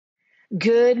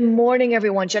Good morning,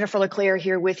 everyone. Jennifer LeClaire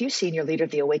here with you, Senior Leader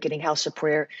of the Awakening House of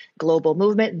Prayer Global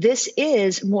Movement. This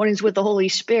is Mornings with the Holy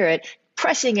Spirit,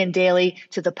 pressing in daily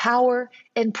to the power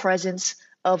and presence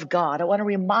of God. I want to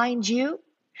remind you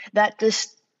that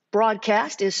this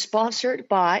broadcast is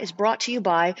brought to you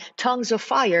by Tongues of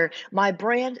Fire, my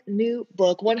brand new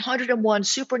book, 101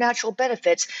 Supernatural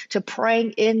Benefits to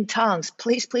Praying in Tongues.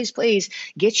 Please, please, please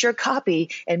get your copy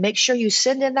and make sure you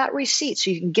send in that receipt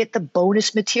so you can get the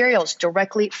bonus materials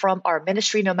directly from our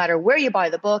ministry. No matter where you buy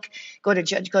the book, go to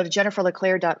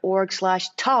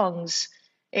jenniferleclaire.org/tongues.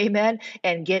 Amen.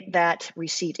 And get that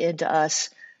receipt into us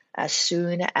as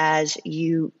soon as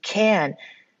you can.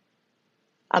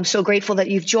 I'm so grateful that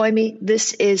you've joined me.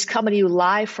 This is coming to you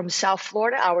live from South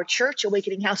Florida. Our church,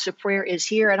 Awakening House of Prayer, is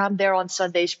here, and I'm there on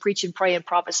Sundays preaching, praying,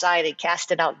 prophesying, and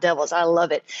casting out devils. I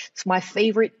love it. It's my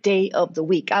favorite day of the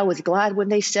week. I was glad when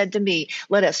they said to me,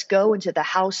 let us go into the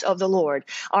house of the Lord.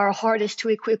 Our heart is to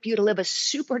equip you to live a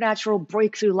supernatural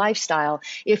breakthrough lifestyle.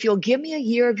 If you'll give me a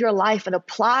year of your life and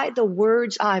apply the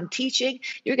words I'm teaching,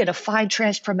 you're going to find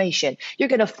transformation. You're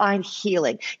going to find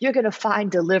healing. You're going to find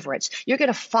deliverance. You're going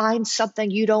to find something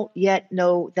you don't yet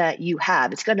know that you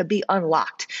have. It's going to be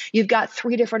unlocked. You've got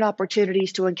 3 different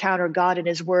opportunities to encounter God and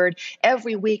His Word.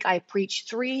 Every week I preach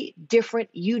 3 different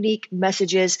unique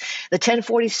messages. The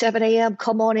 10:47 a.m.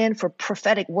 come on in for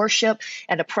prophetic worship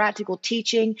and a practical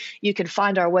teaching. You can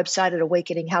find our website at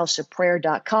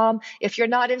awakeninghouseofprayer.com. If you're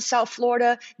not in South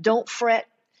Florida, don't fret.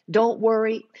 Don't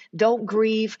worry. Don't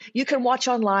grieve. You can watch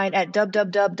online at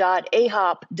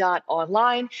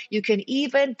www.ahop.online. You can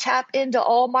even tap into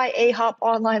all my AHOP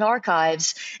online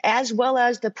archives, as well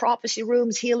as the prophecy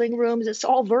rooms, healing rooms. It's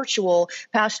all virtual.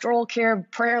 Pastoral care,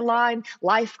 prayer line,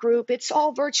 life group. It's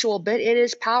all virtual, but it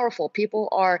is powerful. People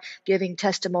are giving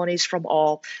testimonies from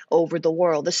all over the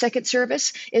world. The second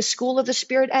service is School of the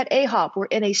Spirit at AHOP. We're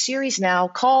in a series now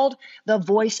called The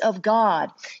Voice of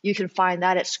God. You can find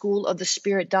that at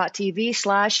schoolofthespirit.tv/voice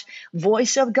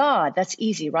of God. That's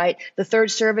easy, right? The third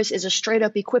service is a straight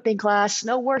up equipping class,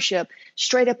 no worship,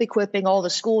 straight up equipping. All the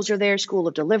schools are there: School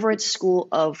of Deliverance, School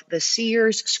of the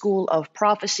Seers, School of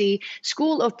Prophecy,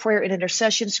 School of Prayer and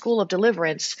Intercession, School of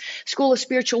Deliverance, School of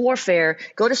Spiritual Warfare.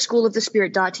 Go to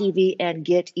schoolofthespirit.tv and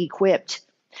get equipped.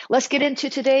 Let's get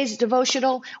into today's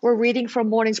devotional. We're reading from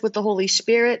Mornings with the Holy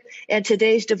Spirit, and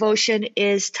today's devotion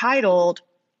is titled,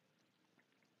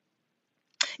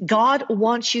 God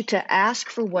wants you to ask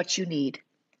for what you need.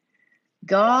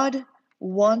 God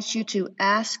wants you to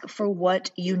ask for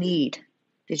what you need.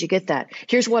 Did you get that?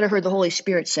 Here's what I heard the Holy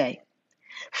Spirit say.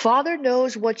 Father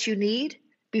knows what you need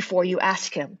before you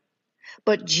ask Him.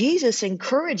 But Jesus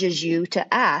encourages you to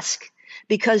ask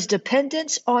because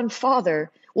dependence on Father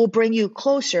will bring you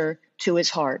closer to His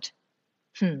heart.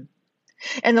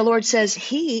 And the Lord says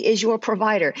He is your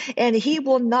provider, and He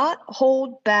will not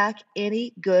hold back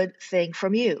any good thing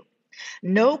from you.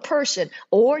 No person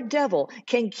or devil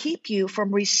can keep you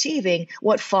from receiving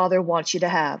what Father wants you to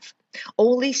have.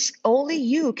 Only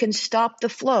you can stop the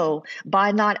flow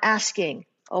by not asking.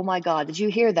 Oh my God, did you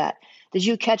hear that? Did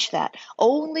you catch that?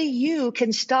 Only you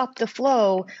can stop the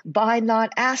flow by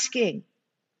not asking.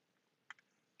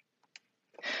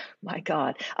 My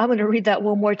God, I'm going to read that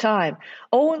one more time.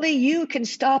 Only you can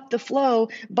stop the flow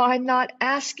by not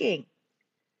asking.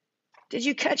 Did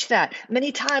you catch that?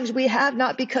 Many times we have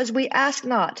not because we ask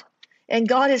not. And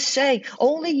God is saying,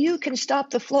 only you can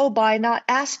stop the flow by not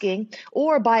asking,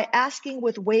 or by asking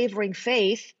with wavering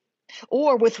faith,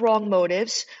 or with wrong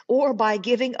motives, or by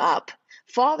giving up.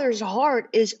 Father's heart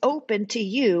is open to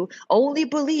you. Only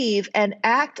believe and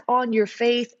act on your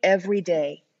faith every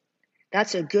day.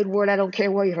 That's a good word. I don't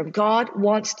care where you're from. God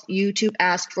wants you to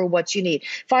ask for what you need.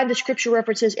 Find the scripture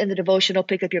references in the devotional.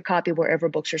 Pick up your copy wherever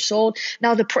books are sold.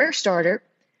 Now, the prayer starter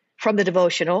from the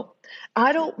devotional.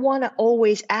 I don't want to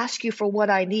always ask you for what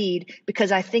I need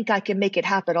because I think I can make it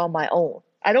happen on my own.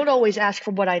 I don't always ask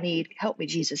for what I need. Help me,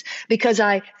 Jesus, because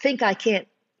I think I can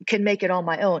make it on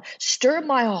my own. Stir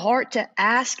my heart to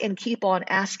ask and keep on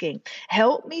asking.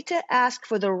 Help me to ask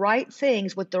for the right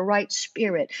things with the right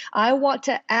spirit. I want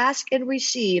to ask and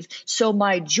receive so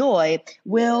my joy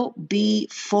will be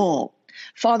full.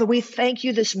 Father, we thank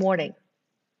you this morning.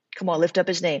 Come on, lift up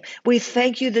His name. We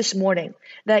thank you this morning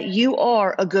that you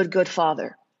are a good, good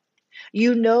Father.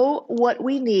 You know what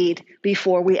we need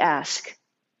before we ask.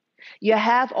 You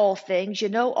have all things. You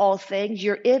know all things.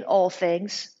 You're in all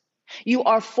things. You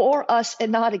are for us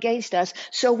and not against us.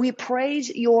 So we praise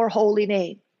your holy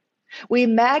name. We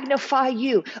magnify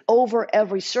you over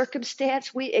every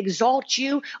circumstance. We exalt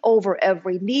you over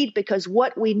every need because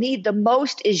what we need the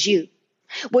most is you.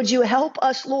 Would you help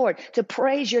us, Lord, to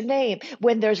praise your name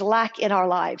when there's lack in our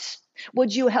lives?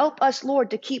 Would you help us,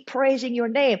 Lord, to keep praising your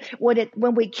name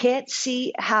when we can't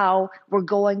see how we're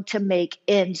going to make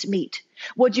ends meet?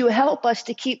 Would you help us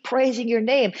to keep praising your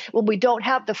name when we don't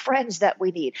have the friends that we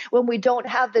need, when we don't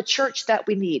have the church that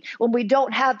we need, when we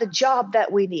don't have the job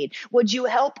that we need? Would you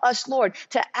help us, Lord,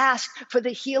 to ask for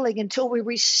the healing until we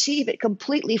receive it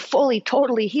completely, fully,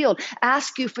 totally healed?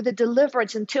 Ask you for the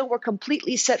deliverance until we're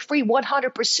completely set free,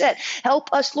 100%.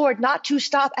 Help us, Lord, not to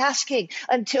stop asking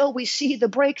until we see the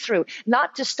breakthrough,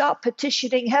 not to stop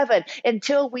petitioning heaven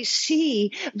until we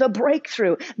see the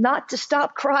breakthrough, not to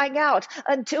stop crying out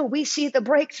until we see the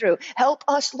breakthrough. Help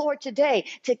us, Lord, today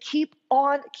to keep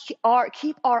our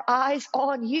eyes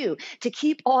on you, to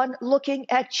keep on looking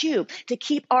at you, to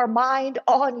keep our mind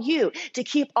on you, to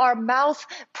keep our mouth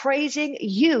praising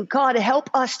you. God, help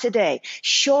us today.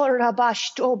 You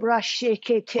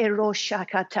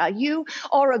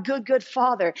are a good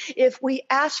Father. If we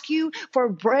ask you for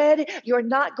bread, you're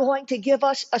not going to give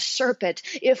us a serpent.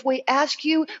 If we ask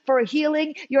you for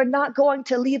healing, you're not going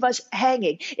to leave us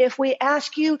hanging. If we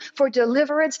ask you for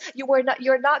deliverance, you're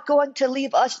not going to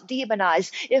leave us demonized.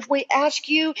 If we ask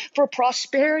you for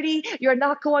prosperity, you're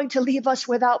not going to leave us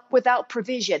without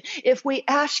provision. If we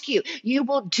ask you, you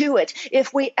will do it.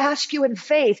 If we ask you in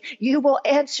faith, you will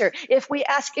answer. If we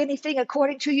ask anything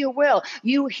according to your will,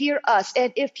 you hear us.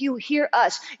 And if you hear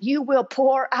us, you will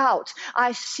pour out.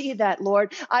 I see that,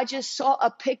 Lord. I just saw a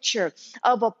picture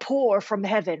of a pour from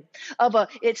heaven.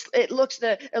 It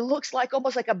looks like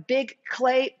almost like a big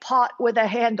clay pot with a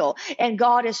handle, and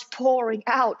God is pouring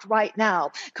out right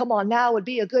now. Come on, now would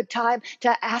be a good time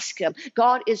to ask him.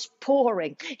 God is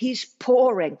pouring. He's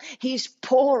pouring. He's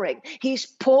pouring. He's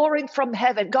pouring from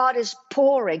heaven. God is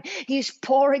pouring. He's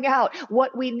pouring out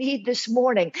what we need this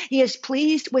morning. He is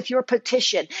pleased with your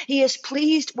petition. He is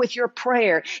pleased with your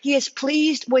prayer. He is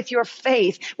pleased with your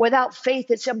faith. Without faith,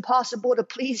 it's impossible to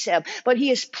please him, but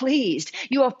he is pleased.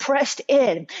 You have pressed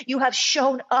in. You have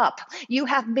shown up. You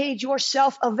have made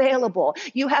yourself available.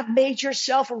 You have made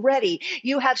yourself ready.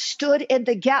 You have stood in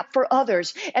the gap for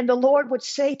others. And the Lord would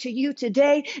say to you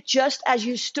today, just as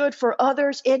you stood for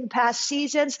others in past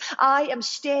seasons, I am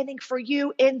standing for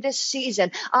you in this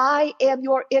season. I am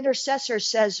your intercessor,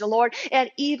 says the Lord.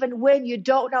 And even when you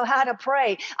don't know how to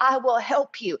pray, I will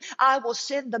help you. I will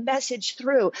send the message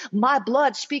through. My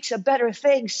blood speaks a better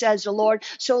thing, says the Lord.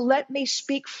 So let me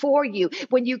speak for you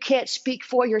when you can't speak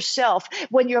for yourself,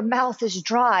 when your mouth is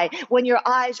dry, when your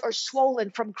eyes are swollen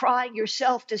from crying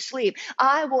yourself to sleep.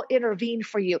 I will intervene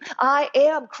for you. I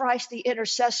am Christ the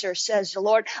intercessor, says the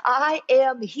Lord. I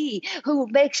am he who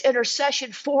makes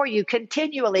intercession for you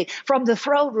continually from the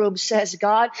throne room, says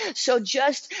God. So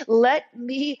just let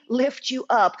me lift you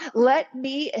up. Let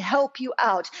me help you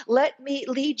out. Let me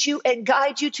lead you and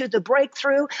guide you to the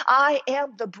breakthrough. I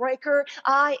am the breaker.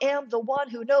 I am the one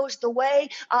who knows the way.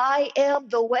 I am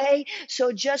the way.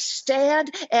 So just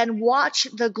stand and watch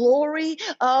the glory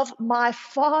of my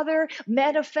Father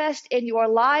manifest in your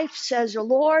life, says the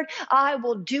Lord. I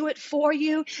will do it for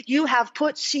you. You have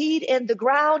put seed in the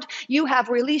ground. You have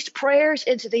released prayers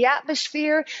into the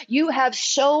atmosphere. You have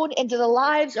sown into the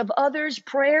lives of others,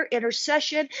 prayer,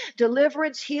 intercession,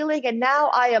 deliverance, healing. And now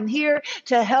I am here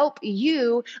to help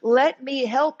you. Let me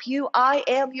help you. I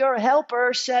am your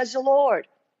helper, says the Lord.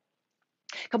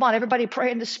 Come on, everybody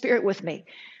pray in the Spirit with me.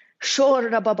 Come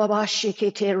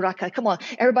on,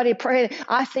 everybody pray.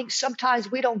 I think sometimes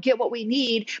we don't get what we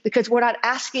need because we're not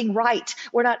asking right.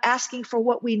 We're not asking for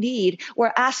what we need.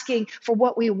 We're asking for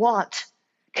what we want.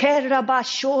 I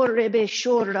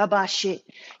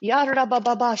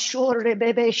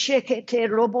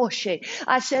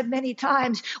said many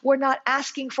times, we're not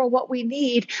asking for what we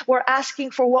need, we're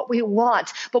asking for what we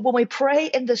want. But when we pray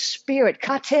in the Spirit,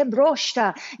 when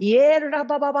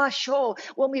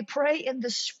we pray in the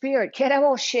Spirit,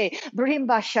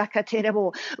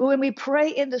 when we pray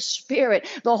in the Spirit,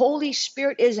 the Holy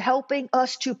Spirit is helping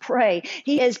us to pray.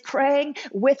 He is praying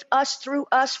with us, through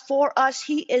us, for us.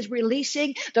 He is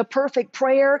releasing the perfect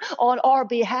prayer on our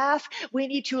behalf. We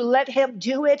need to let him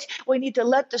do it. We need to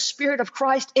let the Spirit of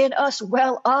Christ in us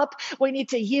well up. We need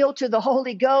to yield to the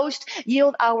Holy Ghost,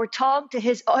 yield our tongue to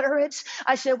his utterance.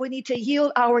 I said we need to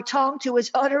yield our tongue to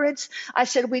his utterance. I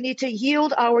said we need to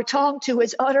yield our tongue to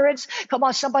his utterance. Come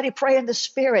on, somebody pray in the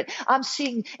Spirit. I'm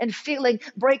seeing and feeling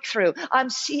breakthrough.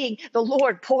 I'm seeing the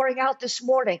Lord pouring out this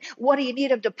morning. What do you need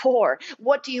him to pour?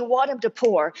 What do you want him to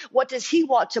pour? What does he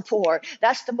want to pour?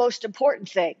 That's the most important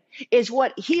thing, is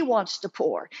what he wants to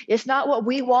pour. It's not what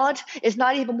we want. It's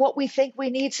not even what we think we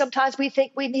need. Sometimes we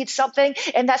think we need something,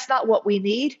 and that's not what we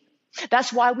need.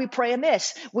 That's why we pray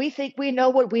amiss. We think we know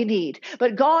what we need,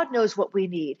 but God knows what we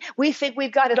need. We think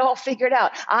we've got it all figured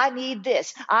out. I need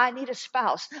this. I need a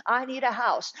spouse. I need a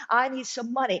house. I need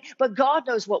some money, but God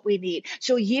knows what we need.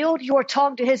 So yield your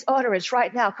tongue to his utterance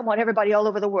right now. Come on, everybody all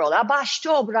over the world.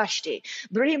 Abashto brashti,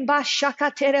 brimba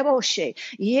shakatereboshe,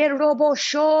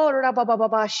 yerobosho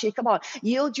rababababashi. Come on,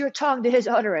 yield your tongue to his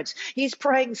utterance. He's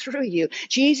praying through you.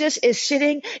 Jesus is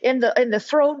sitting in the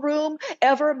throne room,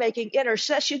 ever making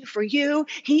intercession for you.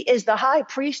 He is the high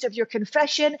priest of your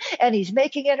confession, and he's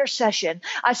making intercession.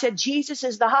 I said, Jesus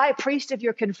is the high priest of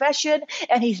your confession,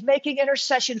 and he's making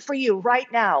intercession for you right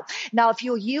now. Now, if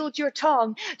you'll yield your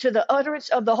tongue to the utterance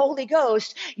of the Holy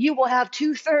Ghost, you will have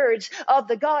 2/3 of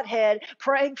the Godhead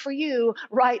praying for you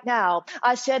right now.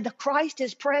 I said, the Christ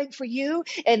is praying for you,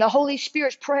 and the Holy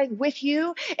Spirit's praying with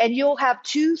you, and you'll have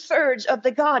 2/3 of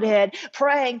the Godhead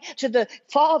praying to the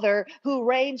Father who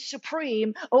reigns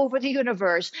supreme over the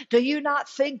universe. Do you not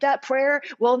think that prayer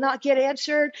will not get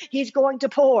answered? He's going to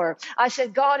pour. I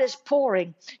said, God is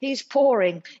pouring. He's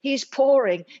pouring. He's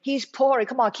pouring. He's pouring.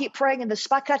 Come on, keep praying in the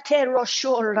spakate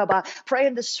roshoraba. Pray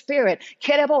in the Spirit.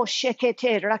 Kerebo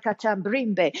shekete rakatam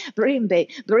brimbe, brimbe,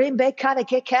 brimbe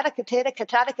kanake karakate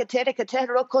katakate kate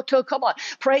rokoto. Come on,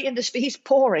 pray in the Spirit. He's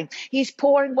pouring. He's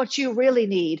pouring what you really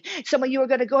need. Some of you are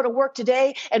going to go to work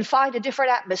today and find a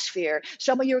different atmosphere.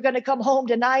 Some of you are going to come home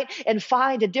tonight and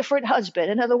find a different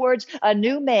husband. In other words, a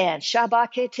new man,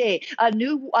 shabakete, a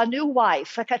new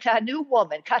wife, a new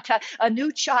woman, a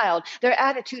new child. Their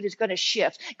attitude is going to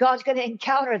shift. God's going to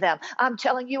encounter them. I'm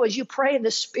telling you, as you pray in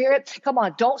the Spirit, come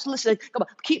on, don't listen. Come on,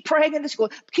 keep praying in the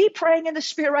Spirit. Keep praying in the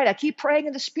Spirit right now. Keep praying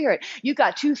in the Spirit. You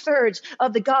got 2/3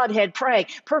 of the Godhead praying.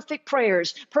 Perfect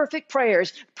prayers,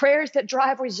 prayers that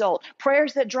drive result,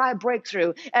 prayers that drive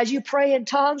breakthrough. As you pray in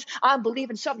tongues, I'm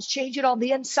believing something's changing on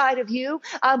the inside of you.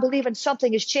 I'm believing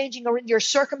something is changing in your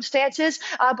circumstances.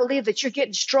 I believe that you're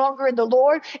getting stronger in the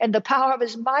Lord and the power of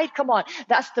his might. Come on,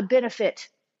 that's the benefit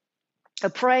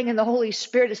of praying in the Holy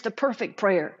Spirit. It's the perfect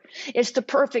prayer. It's the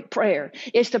perfect prayer.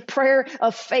 It's the prayer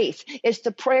of faith. It's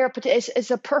the prayer.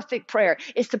 It's a perfect prayer.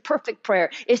 It's the perfect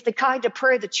prayer. It's the kind of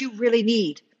prayer that you really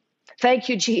need. Thank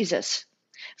you, Jesus.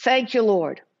 Thank you,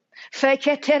 Lord.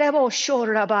 Feketerebosho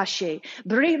rabashe,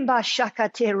 brimba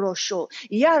shakaterosho,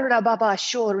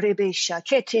 yarababasho rebesha,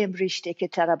 ketembriste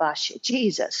ketarabashe.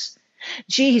 Jesus,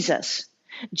 Jesus,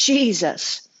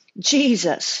 Jesus.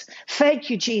 Jesus, thank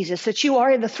you, Jesus, that you are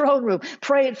in the throne room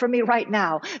praying for me right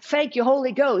now. Thank you,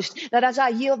 Holy Ghost, that as I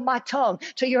yield my tongue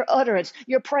to your utterance,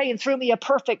 you're praying through me a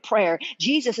perfect prayer.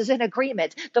 Jesus is in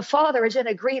agreement. The Father is in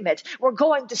agreement. We're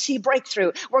going to see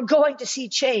breakthrough. We're going to see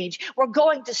change. We're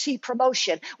going to see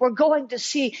promotion. We're going to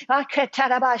see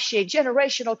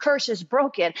generational curses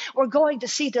broken. We're going to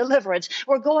see deliverance.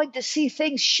 We're going to see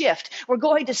things shift. We're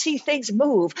going to see things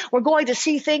move. We're going to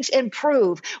see things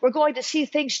improve. We're going to see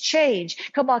things change.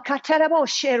 Come on. Come on,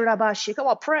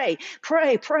 pray.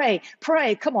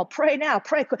 Come on, pray now.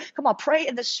 Pray. Come on, pray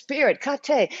in the Spirit.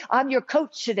 I'm your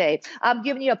coach today. I'm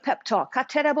giving you a pep talk.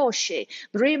 Rebeshe,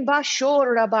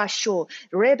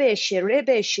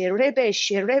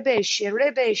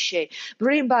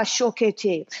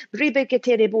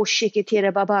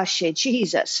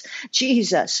 Jesus,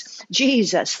 Jesus,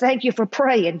 Jesus. Thank you for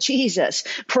praying. Jesus,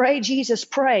 pray, Jesus,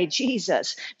 pray,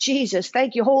 Jesus, Jesus.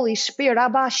 Thank you, Holy Spirit.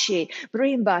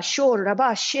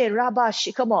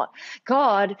 Come on.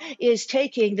 God is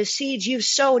taking the seeds you've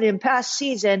sown in past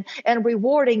season and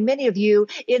rewarding many of you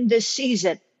in this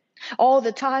season. All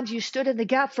the times you stood in the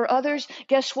gap for others,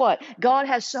 guess what? God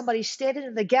has somebody standing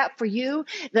in the gap for you.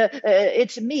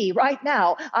 It's me right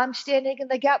now. I'm standing in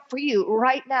the gap for you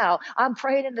right now. I'm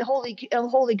praying in the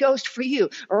Holy Ghost for you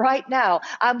right now.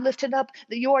 I'm lifting up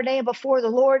your name before the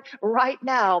Lord right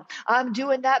now. I'm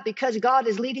doing that because God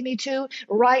is leading me to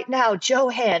right now.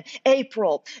 Johan,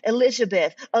 April,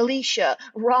 Elizabeth, Alicia,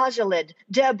 Rosalind,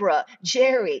 Deborah,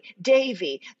 Jerry,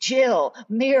 Davy, Jill,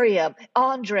 Miriam,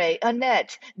 Andre,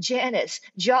 Annette, Janice,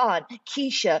 John,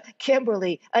 Keisha,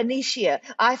 Kimberly, Anicia.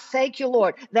 I thank you,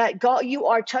 Lord, that God, you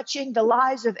are touching the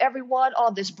lives of everyone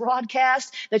on this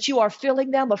broadcast, that you are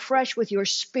filling them afresh with your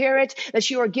Spirit, that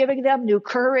you are giving them new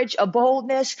courage, a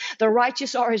boldness. The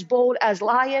righteous are as bold as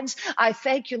lions. I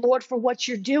thank you, Lord, for what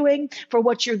you're doing, for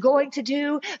what you're going to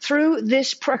do through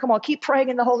this prayer. Come on, keep praying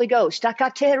in the Holy Ghost.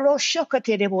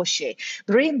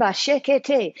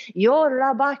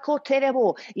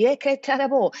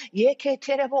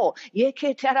 Kerabo,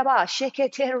 Yeketeraba,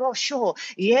 Sheketerosho,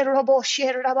 Yerobo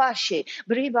Sherabashi,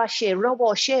 Bribashe,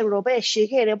 Robo Sherobe,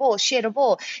 Shekerebo,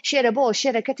 Sherabo, Sherabo,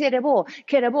 Sherekaterebo,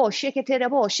 Kerebo,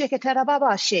 Sheketerebo,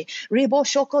 Sheketerababashi, Ribo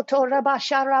Shokoto Raba,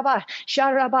 Sharaba,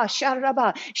 Sharaba,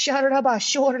 Sharaba, Sharaba,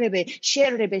 Shorebe,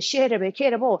 Sherebe, Sherebe,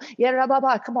 Kerebo,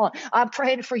 Yerababa. Come on, I'm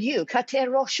praying for you.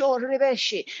 Katero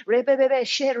Shorebeshi, Rebebe,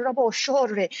 Sherabo,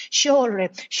 Shore, Shore,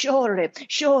 Shore,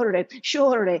 Shore,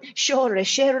 Shore, Shore,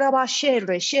 Sheraba,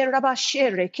 Shere, Sheraba,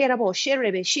 Shere, Kerabo,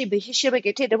 Sherebe, Shibe,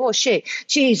 Shibeketebo, She.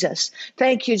 Jesus.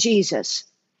 Thank you, Jesus.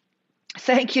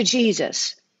 Thank you,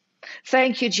 Jesus.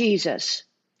 Thank you, Jesus.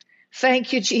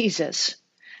 Thank you, Jesus.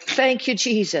 Thank you,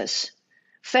 Jesus.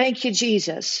 Thank you,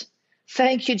 Jesus.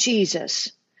 Thank you,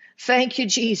 Jesus. Thank you,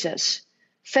 Jesus.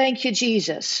 Thank you,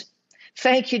 Jesus.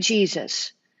 Thank you,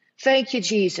 Jesus. Thank you,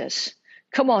 Jesus.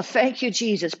 Come on, thank you,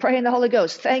 Jesus. Pray in the Holy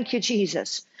Ghost. Thank you,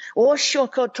 Jesus. Oh,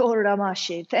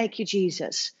 shokotoramashi. Thank you,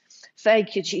 Jesus.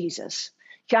 Thank you, Jesus.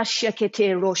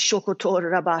 Kashekete ro shokotor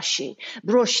rabashi.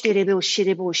 Broshterebo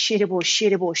shirebo shirebo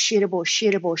shirebo shirebo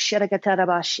shirebo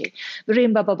sharakatarabashi.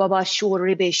 Brimba baba shor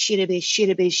rebe shirebe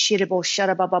shirebe shirebo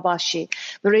sharabababashi.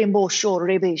 Brimbo shor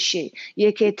rebe shi.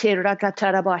 Yekete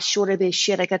rakatarabashi rebe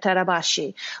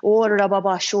shirakatarabashi. Or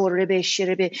rababa shor rebe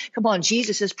shirebe. Come on,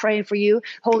 Jesus is praying for you.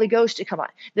 Holy Ghost, come on.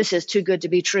 This is too good to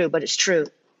be true, but it's true.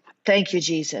 Thank you,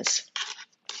 Jesus.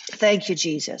 Thank you,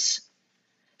 Jesus.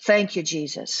 Thank you,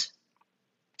 Jesus.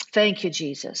 Thank you,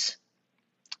 Jesus.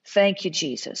 Thank you,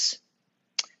 Jesus.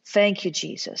 Thank you,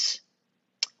 Jesus.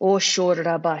 Oh,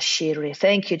 shorabashiri.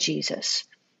 Thank you, Jesus.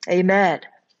 Amen.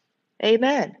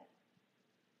 Amen.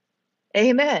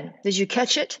 Amen. Did you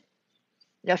catch it?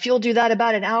 Now, if you'll do that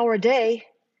about an hour a day,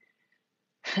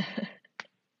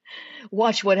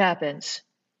 watch what happens.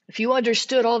 If you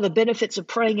understood all the benefits of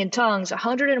praying in tongues,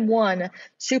 101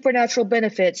 supernatural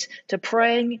benefits to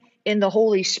praying in the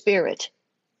Holy Spirit.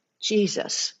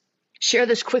 Jesus. Share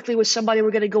this quickly with somebody. We're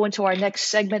going to go into our next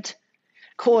segment.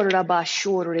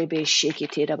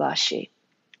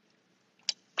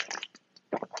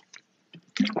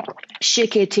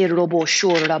 Shekete robo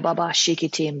shora baba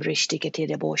shekete mbrishtikete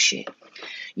deboshe.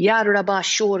 Yaraba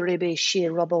shorebe she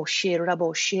rabo she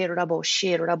rabo she rabo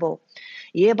she rabo.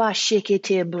 Yeba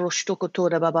shekete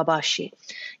broshtokotora bababashi.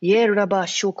 Yeraba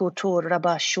shokotor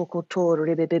raba shokotor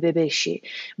rebebebeshi.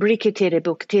 Brikete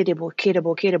rebokete bokere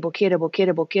bokere bokere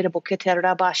bokere bokere bokete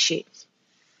rabashi.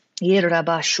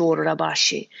 Yeraba shor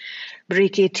rabashi.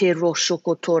 Brikete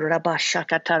roshokotor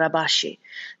rabashakatarabashi.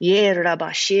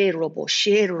 Yerabashe robo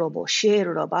she robo she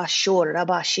rabashor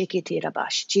rabashikete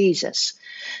rabash. Jesus.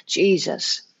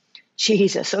 Jesus.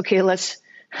 Jesus. Okay, let's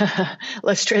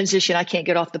transition. I can't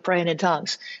get off the praying in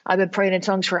tongues. I've been praying in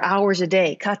tongues for hours a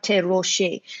day. Kate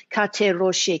roshe, kate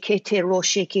roshe, kete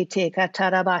roshe, kete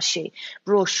katarabashi,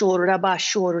 brosho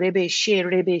rabasho, rebeshe,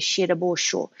 rebeshe,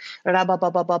 rebosho,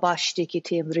 rababababashti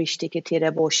kete mrishti kete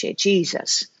reboshe.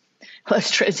 Jesus. Let's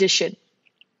transition.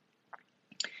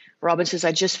 Robin says,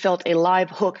 I just felt a live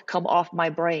hook come off my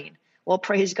brain. Well,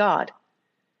 praise God.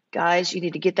 Guys, you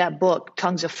need to get that book,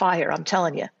 Tongues of Fire. I'm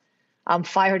telling you, I'm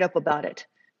fired up about it.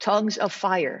 Tongues of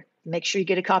Fire. Make sure you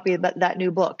get a copy of that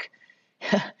new book.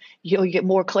 You'll get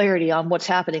more clarity on what's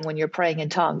happening when you're praying in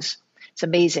tongues. It's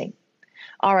amazing.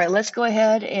 All right, let's go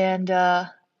ahead and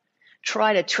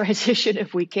try to transition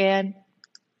if we can.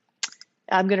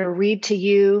 I'm going to read to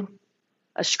you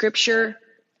a scripture.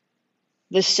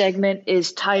 This segment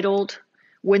is titled,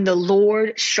 When the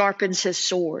Lord Sharpens His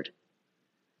Sword.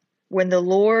 When the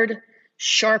Lord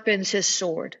sharpens His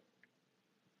sword.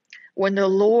 When the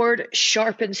Lord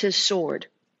sharpens His sword.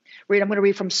 I'm going to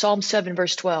read from Psalm 7,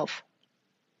 verse 12.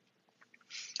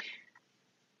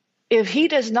 If He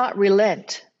does not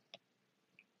relent,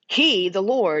 He, the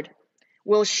Lord,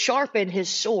 will sharpen His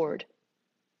sword.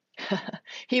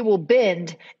 He will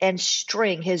bend and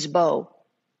string His bow.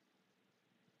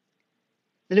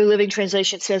 The New Living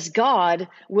Translation says, God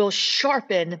will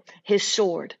sharpen His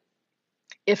sword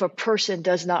if a person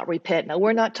does not repent. Now,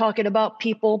 we're not talking about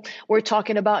people. We're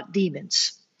talking about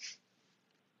demons.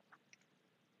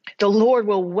 The Lord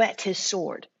will whet His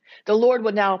sword. The Lord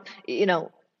will now,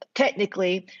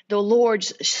 technically, the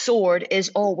Lord's sword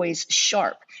is always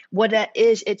sharp. What that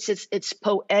is, it's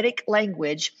poetic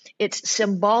language. It's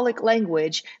symbolic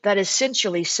language that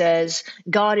essentially says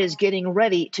God is getting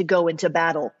ready to go into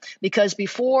battle. Because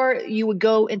before you would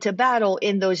go into battle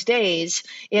in those days,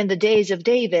 in the days of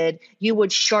David, you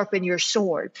would sharpen your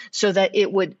sword so that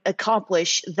it would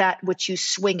accomplish that which you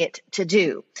swing it to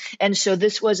do. And so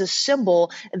this was a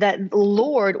symbol that the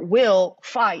Lord will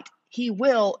fight. He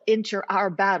will enter our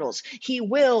battles. He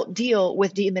will deal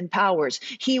with demon powers.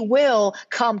 He will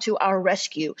come to our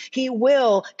rescue. He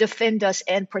will defend us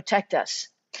and protect us.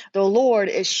 The Lord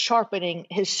is sharpening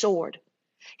his sword.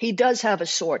 He does have a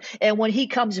sword. And when he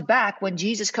comes back, when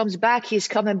Jesus comes back, he's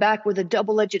coming back with a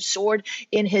double-edged sword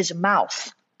in his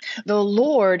mouth. The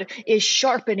Lord is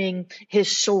sharpening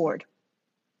his sword.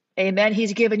 Amen.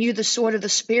 He's given you the sword of the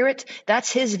Spirit.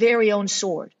 That's his very own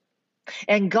sword.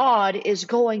 And God is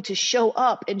going to show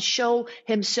up and show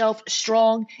himself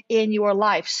strong in your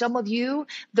life. Some of you,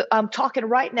 I'm talking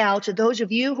right now to those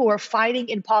of you who are fighting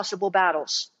impossible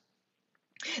battles.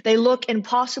 They look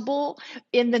impossible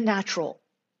in the natural.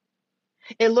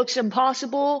 It looks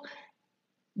impossible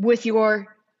with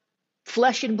your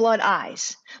flesh and blood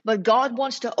eyes. But God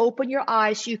wants to open your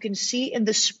eyes so you can see in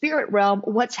the spirit realm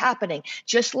what's happening.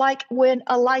 Just like when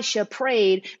Elisha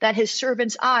prayed that his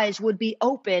servant's eyes would be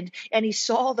opened and he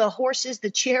saw the horses,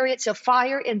 the chariots of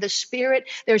fire in the spirit.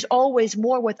 There's always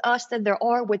more with us than there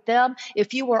are with them.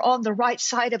 If you are on the right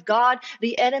side of God,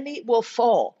 the enemy will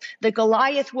fall. The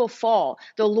Goliath will fall.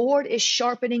 The Lord is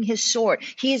sharpening his sword.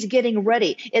 He is getting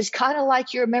ready. It's kind of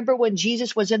like, you remember when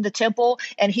Jesus was in the temple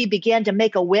and he began to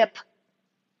make a whip?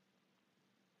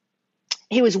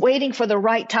 He was waiting for the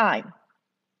right time.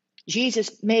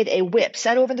 Jesus made a whip,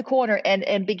 sat over in the corner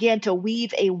and began to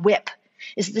weave a whip.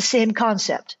 It's the same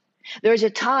concept. There's a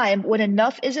time when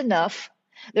enough is enough.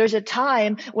 There's a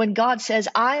time when God says,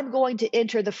 I am going to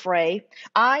enter the fray.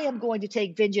 I am going to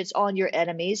take vengeance on your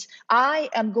enemies. I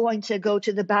am going to go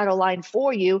to the battle line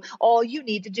for you. All you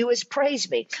need to do is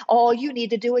praise me. All you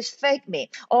need to do is thank me.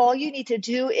 All you need to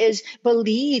do is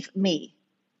believe me.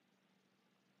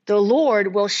 The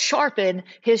Lord will sharpen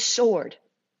his sword.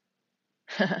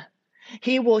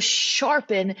 He will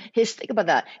sharpen his, think about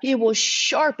that. He will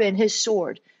sharpen his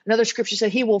sword. Another scripture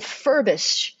said he will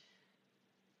furbish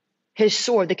his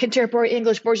sword. The Contemporary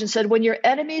English Version said, when your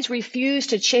enemies refuse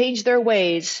to change their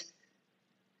ways,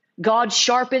 God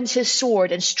sharpens his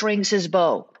sword and strings his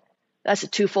bow. That's a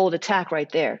twofold attack right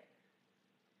there.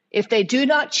 If they do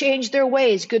not change their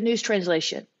ways, Good News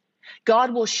Translation,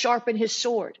 God will sharpen his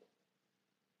sword.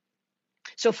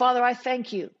 So, Father, I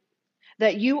thank you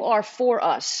that you are for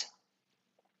us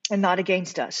and not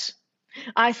against us.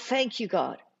 I thank you,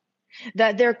 God,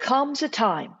 that there comes a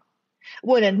time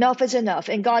when enough is enough.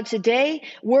 And God, today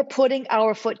we're putting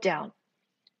our foot down.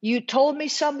 You told me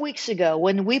some weeks ago,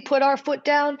 when we put our foot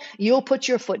down, you'll put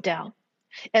your foot down.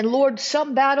 And Lord,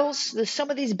 some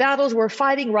of these battles we're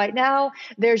fighting right now,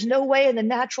 there's no way in the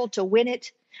natural to win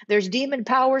it. There's demon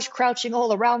powers crouching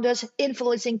all around us,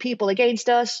 influencing people against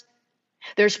us.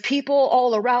 There's people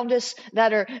all around us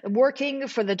that are working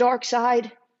for the dark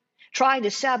side, trying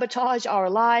to sabotage our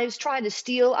lives, trying to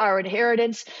steal our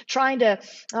inheritance, trying to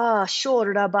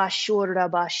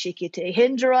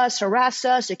hinder us, harass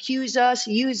us, accuse us,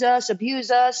 use us,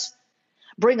 abuse us,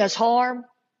 bring us harm.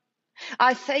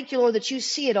 I thank you, Lord, that you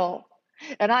see it all.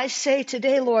 And I say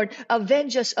today, Lord,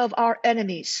 avenge us of our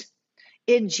enemies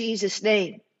in Jesus'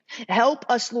 name. Help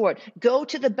us, Lord. Go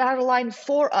to the battle line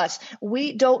for us.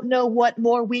 We don't know what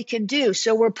more we can do,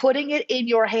 so we're putting it in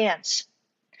your hands.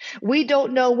 We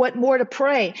don't know what more to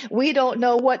pray. We don't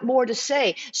know what more to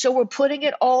say, so we're putting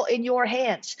it all in your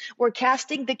hands. We're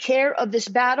casting the care of this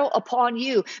battle upon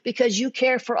you because you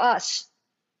care for us.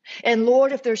 And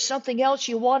Lord, if there's something else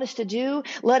you want us to do,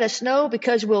 let us know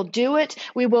because we'll do it.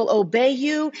 We will obey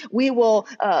you. We will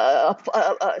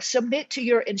submit to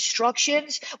your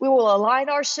instructions. We will align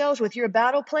ourselves with your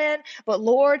battle plan. But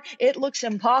Lord, it looks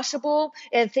impossible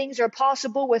and things are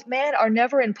possible with man are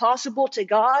never impossible to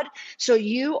God. So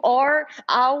you are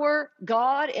our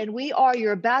God and we are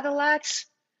your battle axe.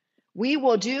 We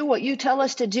will do what you tell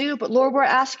us to do. But Lord, we're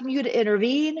asking you to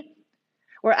intervene.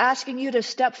 We're asking you to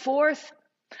step forth.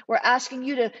 We're asking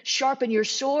you to sharpen your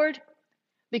sword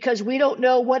because we don't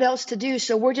know what else to do.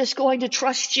 So we're just going to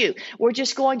trust you. We're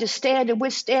just going to stand and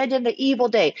withstand in the evil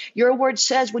day. Your word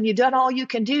says when you've done all you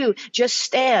can do, just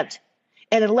stand.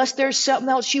 And unless there's something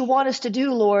else you want us to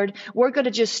do, Lord, we're going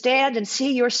to just stand and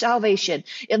see your salvation.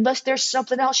 Unless there's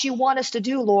something else you want us to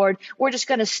do, Lord, we're just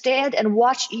going to stand and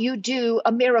watch you do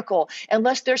a miracle.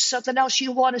 Unless there's something else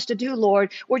you want us to do,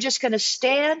 Lord, we're just going to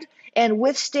stand and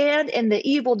withstand in the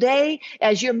evil day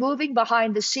as you're moving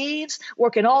behind the scenes,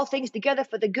 working all things together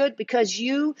for the good because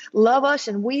you love us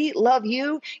and we love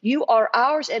you. You are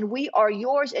ours and we are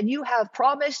yours, and you have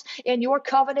promised in your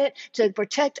covenant to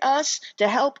protect us, to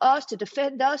help us, to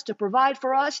defend us, to provide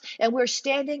for us, and we're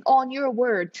standing on your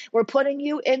word. We're putting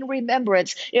you in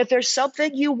remembrance. If there's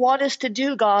something you want us to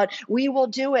do, God, we will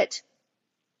do it.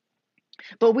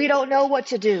 But we don't know what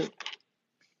to do.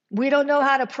 We don't know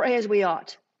how to pray as we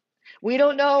ought. We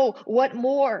don't know what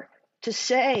more to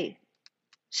say.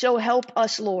 So help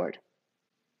us, Lord.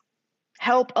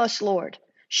 Help us, Lord.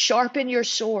 Sharpen your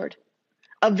sword.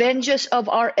 Avenge us of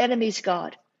our enemies,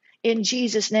 God, in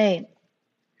Jesus' name.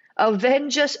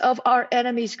 Avenge us of our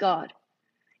enemies, God,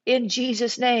 in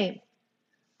Jesus' name.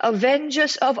 Avenge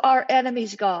us of our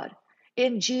enemies, God,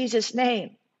 in Jesus'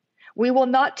 name. We will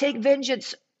not take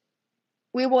vengeance.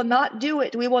 We will not do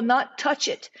it. We will not touch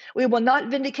it. We will not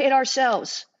vindicate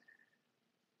ourselves.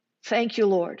 Thank you,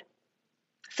 Lord.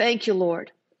 Thank you,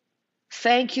 Lord.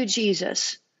 Thank you,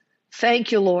 Jesus.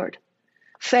 Thank you, Lord.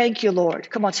 Thank you, Lord.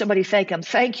 Come on, somebody thank him.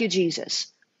 Thank you, Jesus.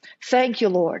 Thank you,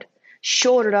 Lord.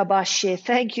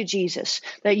 Thank you, Jesus,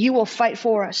 that you will fight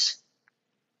for us.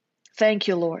 Thank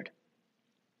you, Lord.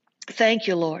 Thank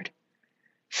you, Lord.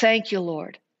 Thank you,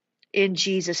 Lord. In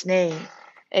Jesus' name,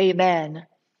 amen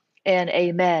and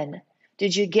amen.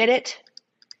 Did you get it?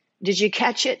 Did you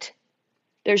catch it?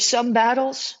 There's some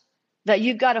battles that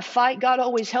you've got to fight. God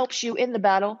always helps you in the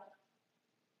battle.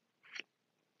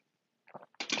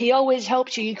 He always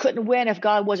helps you. You couldn't win if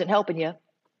God wasn't helping you.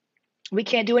 We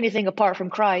can't do anything apart from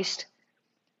Christ.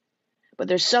 But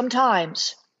there's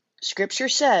sometimes, Scripture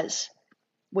says,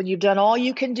 when you've done all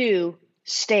you can do,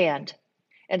 stand.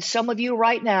 And some of you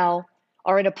right now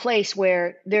are in a place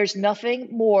where there's nothing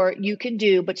more you can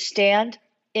do but stand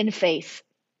in faith.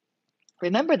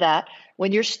 Remember that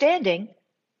when you're standing,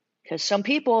 because some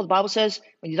people, the Bible says,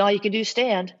 when you know all you can do,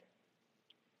 stand.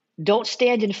 Don't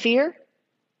stand in fear.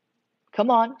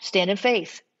 Come on, stand in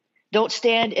faith. Don't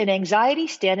stand in anxiety,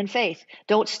 stand in faith.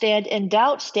 Don't stand in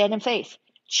doubt, stand in faith.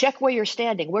 Check where you're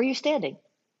standing. Where are you standing?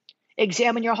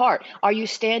 Examine your heart. Are you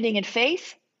standing in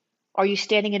faith? Are you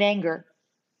standing in anger?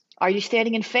 Are you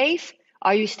standing in faith?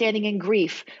 Are you standing in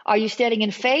grief? Are you standing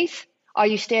in faith? Are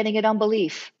you standing in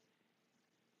unbelief?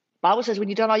 The Bible says when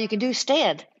you've done all you can do,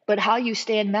 stand. But how you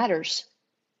stand matters.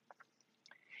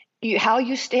 How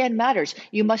you stand matters.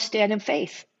 You must stand in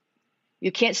faith.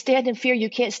 You can't stand in fear. You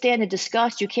can't stand in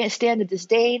disgust. You can't stand in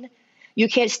disdain. You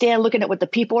can't stand looking at what the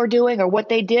people are doing or what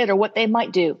they did or what they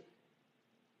might do.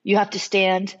 You have to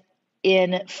stand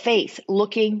in faith,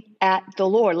 looking at the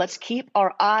Lord. Let's keep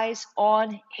our eyes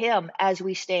on him as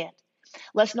we stand.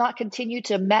 Let's not continue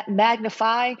to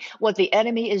magnify what the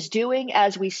enemy is doing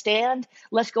as we stand.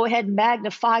 Let's go ahead and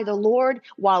magnify the Lord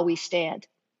while we stand.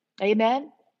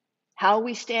 Amen. How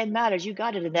we stand matters. You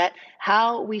got it, Annette.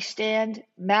 How we stand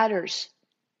matters.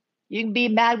 You can be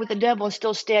mad with the devil and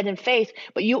still stand in faith,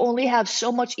 but you only have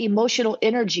so much emotional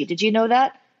energy. Did you know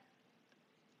that?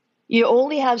 You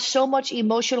only have so much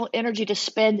emotional energy to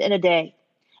spend in a day.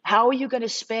 How are you going to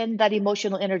spend that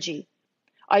emotional energy?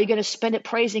 Are you going to spend it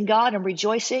praising God and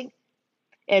rejoicing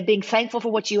and being thankful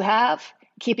for what you have,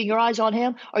 keeping your eyes on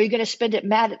him? Or are you going to spend it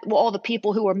mad at all the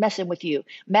people who are messing with you,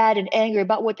 mad and angry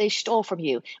about what they stole from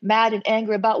you, mad and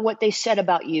angry about what they said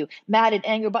about you, mad and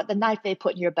angry about the knife they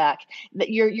put in your back? That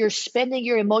you're spending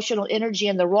your emotional energy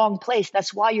in the wrong place.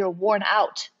 That's why you're worn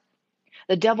out.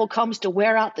 The devil comes to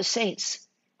wear out the saints.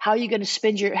 How are you going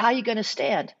to how are you going to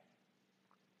stand?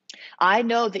 I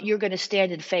know that you're going to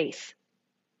stand in faith.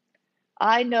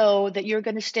 I know that you're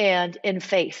going to stand in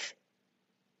faith.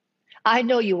 I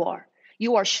know you are.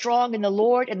 You are strong in the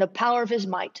Lord and the power of his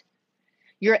might.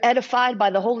 You're edified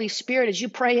by the Holy Spirit as you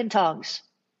pray in tongues.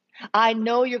 I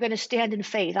know you're going to stand in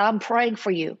faith. I'm praying for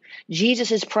you.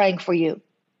 Jesus is praying for you.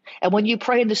 And when you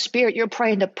pray in the Spirit, you're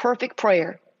praying the perfect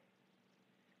prayer.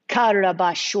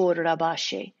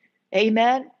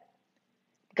 Amen.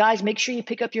 Guys, make sure you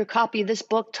pick up your copy of this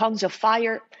book, Tongues of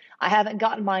Fire. I haven't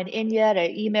gotten mine in yet. I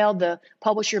emailed the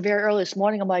publisher very early this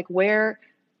morning. I'm like, where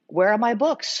are my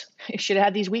books? I should have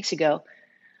had these weeks ago.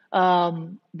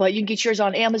 But you can get yours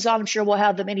on Amazon. I'm sure we'll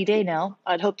have them any day now.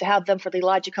 I'd hope to have them for the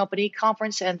Elijah Company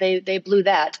conference, and they blew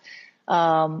that,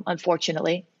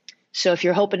 unfortunately. So if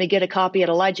you're hoping to get a copy at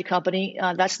Elijah Company,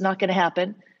 that's not going to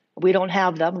happen. We don't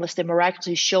have them unless they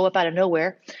miraculously show up out of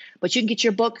nowhere. But you can get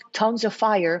your book, Tongues of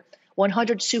Fire,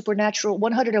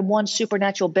 101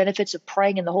 supernatural benefits of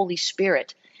praying in the Holy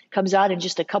Spirit. Comes out in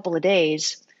just a couple of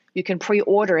days. You can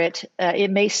pre-order it.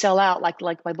 It may sell out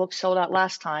like my book sold out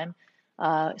last time.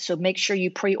 So make sure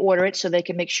you pre-order it so they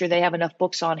can make sure they have enough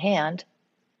books on hand.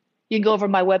 You can go over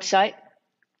to my website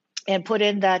and put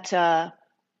in that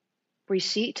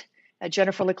receipt at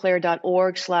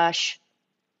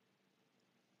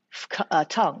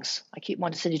jenniferleclaire.org/tongues. I keep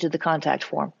wanting to send you to the contact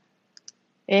form.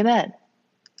 Amen.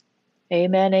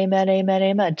 Amen, amen, amen,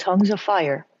 amen. Tongues of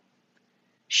fire.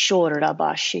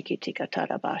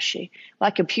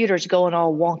 My computer's going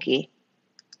all wonky.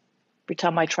 Every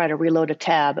time I try to reload a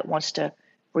tab, it wants to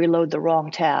reload the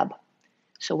wrong tab.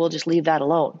 So we'll just leave that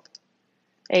alone.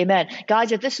 Amen.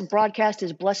 Guys, if this broadcast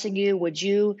is blessing you, would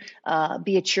you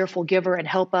be a cheerful giver and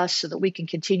help us so that we can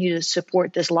continue to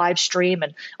support this live stream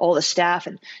and all the staff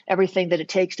and everything that it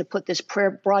takes to put this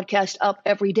prayer broadcast up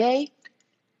every day?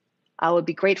 I would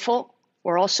be grateful.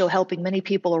 We're also helping many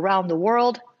people around the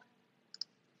world,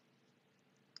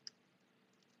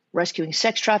 rescuing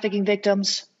sex trafficking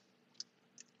victims,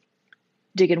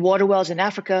 digging water wells in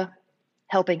Africa,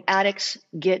 helping addicts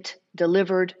get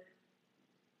delivered,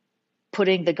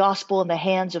 putting the gospel in the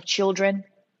hands of children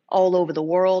all over the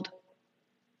world.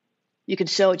 You can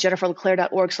sow at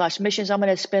jenniferleclaire.org/missions. I'm going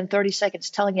to spend 30 seconds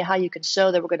telling you how you can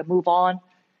sow, then we're going to move on.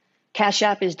 Cash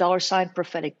App is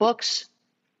 $prophetic books.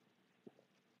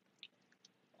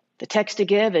 The text to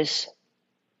give is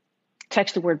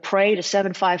text the word pray to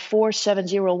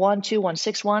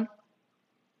 754-701-2161.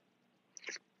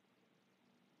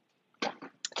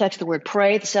 Text the word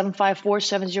pray to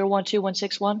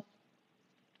 754-701-2161.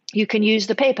 You can use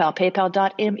the PayPal,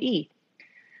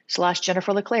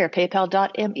 paypal.me/Jennifer LeClaire,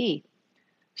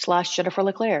 paypal.me/Jennifer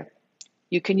LeClaire.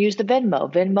 You can use the Venmo.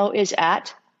 Venmo is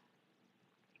at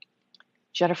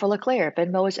Jennifer LeClaire.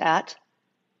 Venmo is at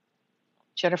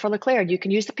Jennifer LeClaire. You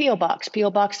can use the P.O. Box,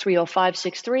 P.O. Box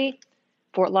 30563,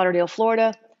 Fort Lauderdale,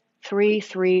 Florida,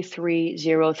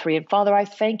 33303. And Father, I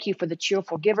thank you for the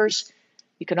cheerful givers.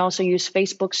 You can also use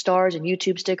Facebook stars and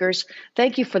YouTube stickers.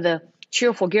 Thank you for the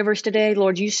cheerful givers today.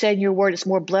 Lord, you said in your word it's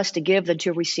more blessed to give than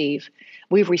to receive.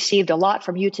 We've received a lot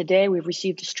from you today. We've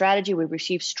received a strategy. We've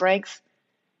received strength.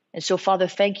 And so, Father,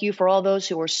 thank you for all those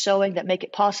who are sowing that make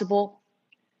it possible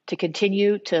to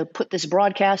continue to put this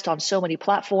broadcast on so many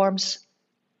platforms.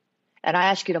 And I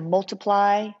ask you to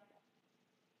multiply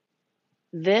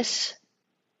this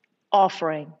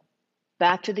offering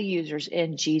back to the users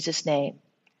in Jesus' name.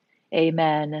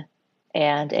 Amen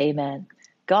and amen.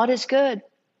 God is good.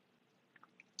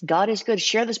 God is good.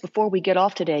 Share this before we get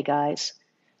off today, guys.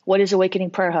 What is Awakening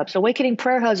Prayer Hubs? Awakening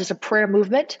Prayer Hubs is a prayer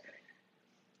movement.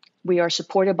 We are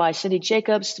supported by Cindy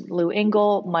Jacobs, Lou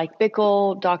Engle, Mike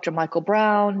Bickle, Dr. Michael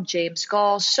Brown, James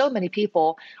Gall. So many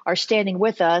people are standing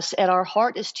with us, and our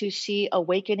heart is to see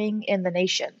awakening in the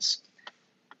nations.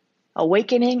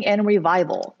 Awakening and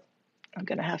revival. I'm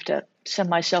going to have to send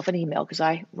myself an email because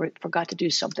I forgot to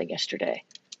do something yesterday.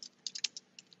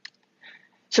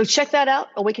 So check that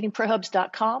out,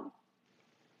 awakeningprayerhubs.com.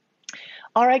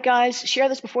 All right, guys, share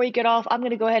this before you get off. I'm going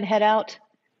to go ahead and head out.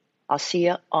 I'll see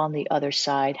you on the other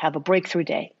side. Have a breakthrough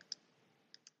day.